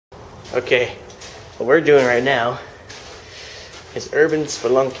Okay, what we're doing right now is urban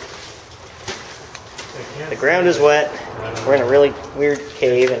spelunking. The ground is wet. We're in a really weird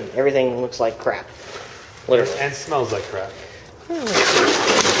cave, and everything looks like crap. Literally. And smells like crap.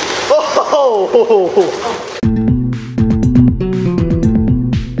 Oh!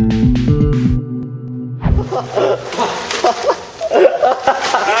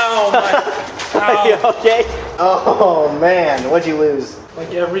 Ow, my. Are you okay? Oh man, what'd you lose?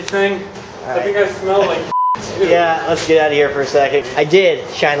 Like everything. Right. I think I smell like too. Yeah, let's get out of here for a second. I did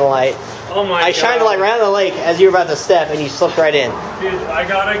shine the light. Oh my god. I shined the light right on the lake as you were about to step, and you slipped right in. Dude, I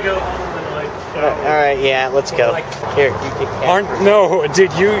gotta go home and like shower. Alright, yeah, let's go. Here, you take the camera. No,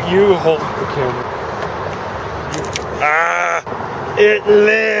 dude, you hold the camera. It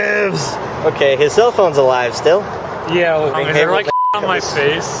lives! Okay, his cell phone's alive still. Yeah, I mean, they're like on my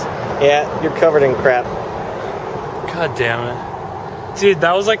face. Yeah, you're covered in crap. God damn it. Dude,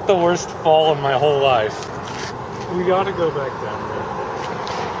 that was like the worst fall in my whole life. We gotta go back down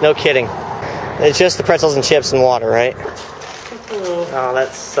there. No kidding. It's just the pretzels and chips and water, right? Oh,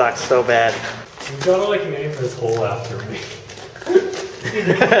 that sucks so bad. You gotta like name this hole after me. Dude,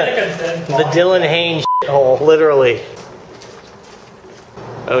 like a dead body. The Dillon Haynes hole, literally.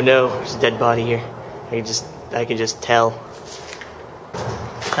 Oh no, there's a dead body here. I can just tell.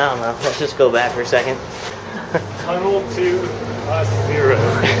 I don't know. Let's just go back for a second. Tunnel to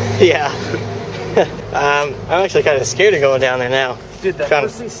 +0. Yeah. I'm actually kind of scared of going down there now. Dude, that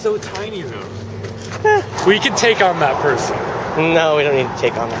person's so tiny though. We can take on that person. No, we don't need to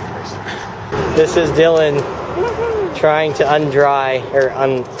take on that person. This is Dillon trying to undry or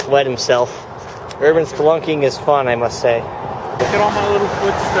unwet himself. Urban spelunking is fun, I must say. Look at all my little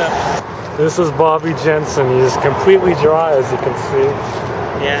footsteps. This is Bobby Jensen. He's completely dry, as you can see.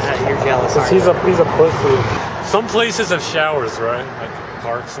 Yeah, you're jealous. He's a pussy. Some places have showers, right? Like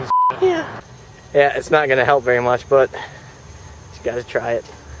parks and shit. Yeah. Yeah, it's not gonna help very much, but you gotta try it.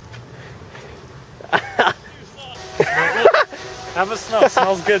 Have a smell.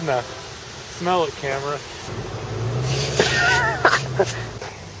 Smells good now. Smell it, camera.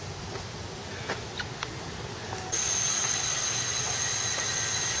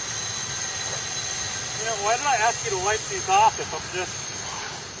 Why did I ask you to wipe these off if I'm just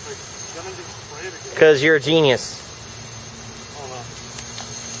like gonna just spray it again? Because you're a genius. Hold on.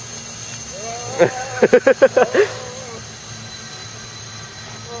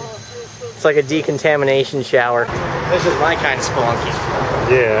 It's like a decontamination shower. This is my kind of spelunking.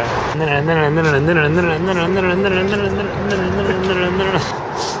 Yeah.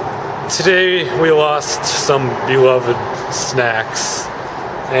 Today we lost some beloved snacks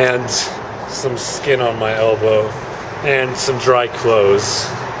and some skin on my elbow and some dry clothes.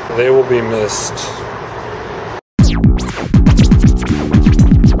 They will be missed.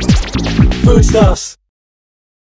 Foodstuffs.